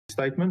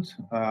statement.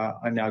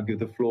 I now give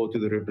the floor to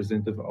the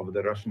representative of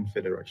the Russian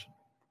Federation.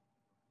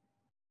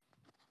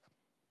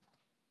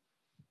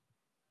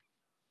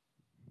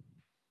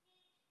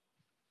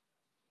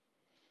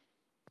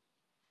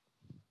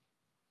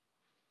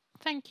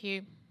 Thank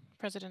you,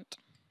 President.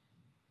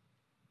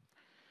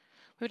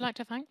 We would like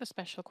to thank the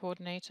Special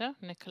Coordinator,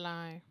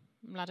 Nikolai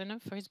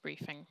Mladenov, for his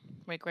briefing.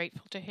 We're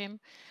grateful to him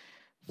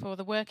for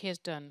the work he has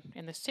done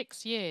in the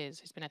 6 years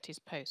he's been at his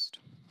post.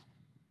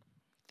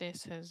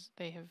 This has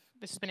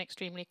been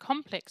extremely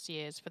complex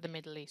years for the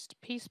Middle East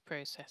peace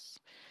process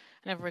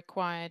and have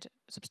required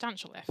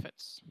substantial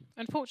efforts.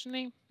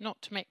 Unfortunately, not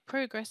to make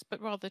progress,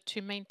 but rather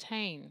to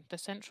maintain the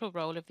central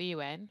role of the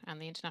UN and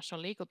the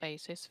international legal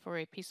basis for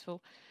a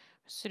peaceful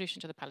solution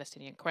to the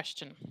Palestinian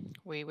question.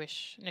 We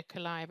wish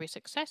Nikolai every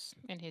success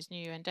in his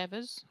new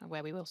endeavours,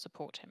 where we will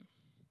support him.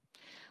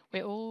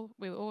 We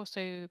will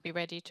also be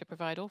ready to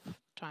provide all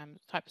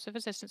types of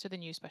assistance to the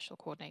new Special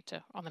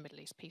Coordinator on the Middle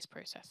East peace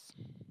process.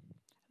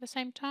 At the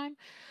same time,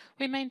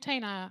 we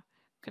maintain our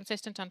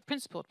consistent and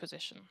principled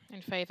position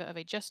in favour of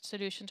a just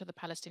solution to the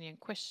Palestinian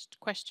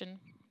question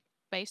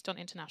based on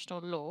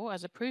international law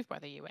as approved by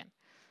the UN,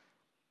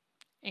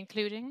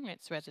 including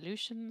its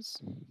resolutions,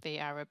 the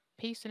Arab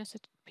Peace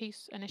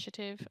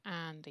Initiative,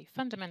 and the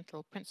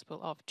fundamental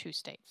principle of two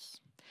states.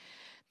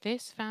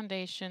 This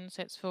foundation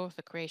sets forth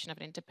the creation of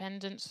an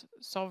independent,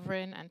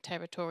 sovereign, and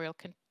territorially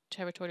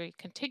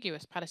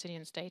contiguous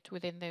Palestinian state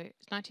within the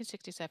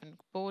 1967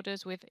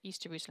 borders with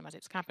East Jerusalem as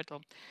its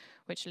capital,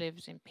 which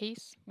lives in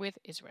peace with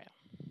Israel.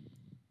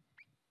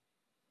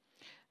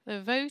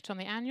 The vote on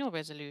the annual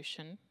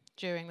resolution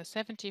during the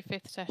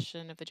 75th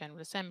session of the General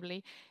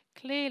Assembly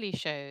clearly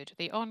showed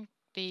the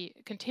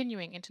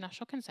continuing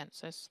international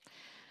consensus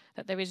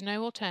that there is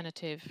no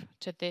alternative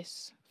to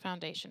this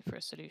foundation for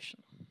a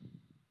solution.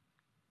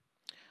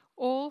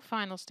 All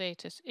final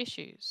status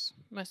issues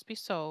must be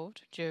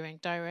solved during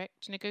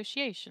direct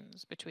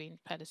negotiations between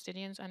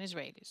Palestinians and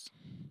Israelis.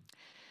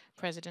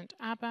 President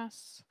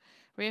Abbas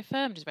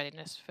reaffirmed his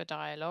readiness for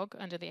dialogue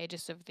under the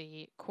aegis of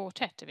the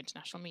Quartet of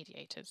International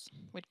Mediators.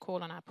 We'd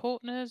call on our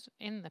partners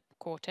in the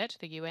Quartet,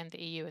 the UN,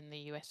 the EU and the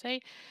USA,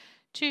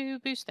 to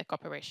boost their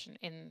cooperation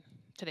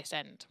to this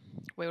end.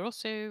 We're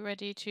also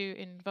ready to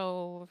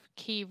involve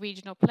key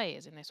regional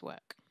players in this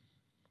work.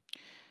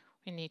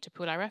 We need to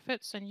pool our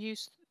efforts and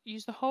use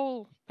the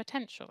whole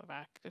potential of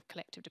our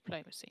collective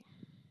diplomacy.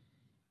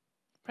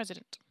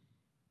 President,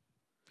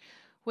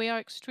 we are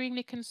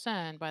extremely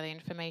concerned by the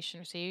information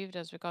received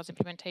as regards the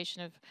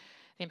implementation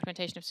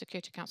of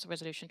Security Council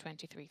Resolution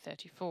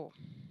 2334.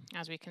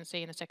 As we can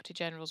see in the Secretary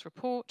General's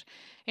report,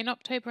 in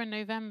October and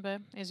November,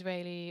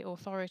 Israeli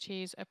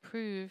authorities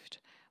approved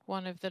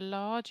one of the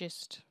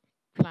largest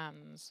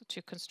plans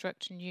to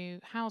construct new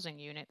housing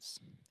units,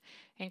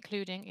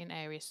 including in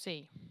Area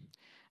C,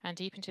 and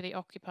deep into the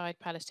occupied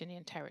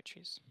Palestinian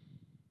territories.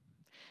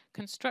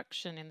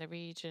 Construction in the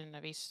region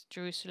of East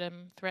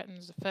Jerusalem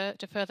threatens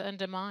to further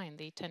undermine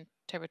the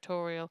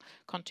territorial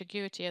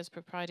contiguity as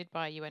provided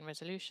by UN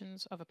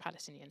resolutions of a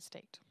Palestinian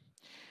state.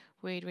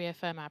 We'd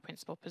reaffirm our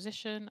principal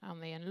position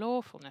on the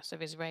unlawfulness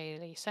of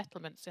Israeli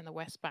settlements in the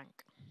West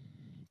Bank.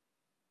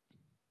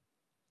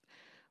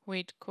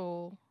 We'd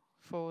call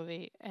for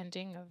the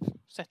ending of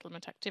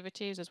settlement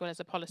activities as well as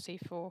a policy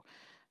for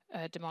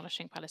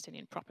demolishing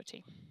Palestinian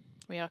property.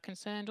 We are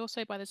concerned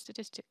also by the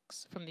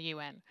statistics from the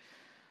UN,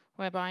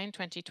 whereby in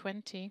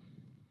 2020,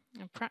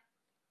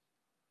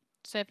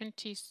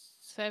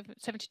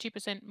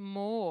 72%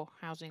 more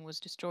housing was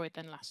destroyed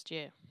than last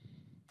year.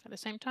 At the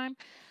same time,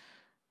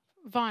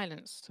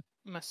 violence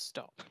must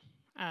stop,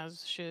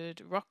 as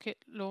should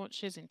rocket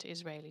launches into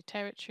Israeli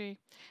territory,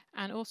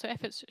 and also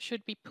efforts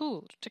should be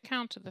pooled to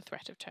counter the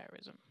threat of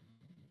terrorism.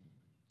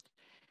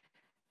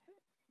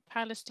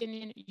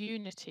 Palestinian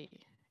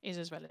unity is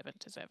as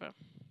relevant as ever.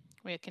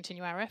 We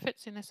continue our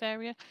efforts in this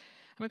area,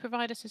 and we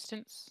provide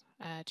assistance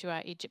to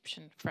our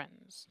Egyptian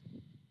friends.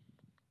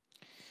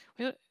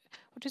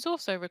 What is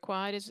also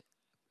required is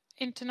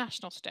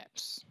international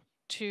steps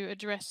to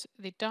address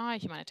the dire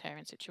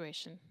humanitarian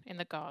situation in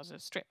the Gaza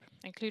Strip,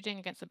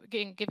 including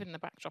given the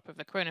backdrop of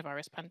the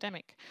coronavirus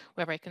pandemic.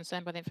 We're very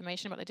concerned by the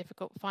information about the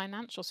difficult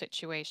financial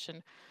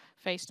situation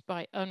faced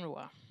by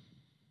UNRWA.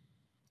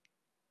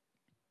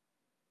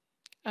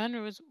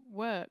 UNRWA's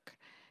work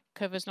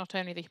covers not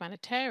only the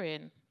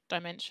humanitarian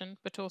dimension,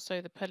 but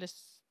also the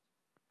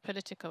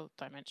political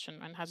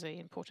dimension, and has an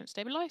important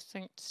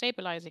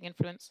stabilizing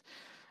influence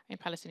in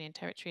Palestinian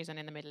territories and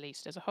in the Middle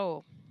East as a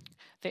whole.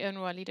 The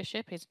UNRWA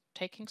leadership is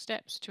taking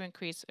steps to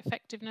increase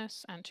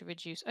effectiveness and to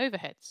reduce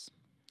overheads,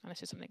 and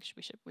this is something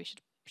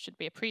should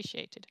be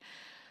appreciated.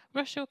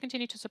 Russia will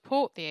continue to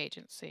support the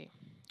agency,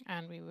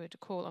 and we would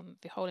call on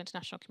the whole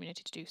international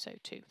community to do so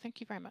too. Thank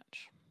you very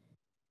much.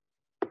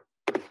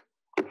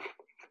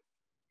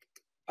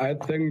 I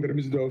thank the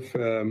President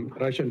of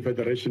Russian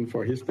Federation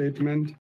for his statement.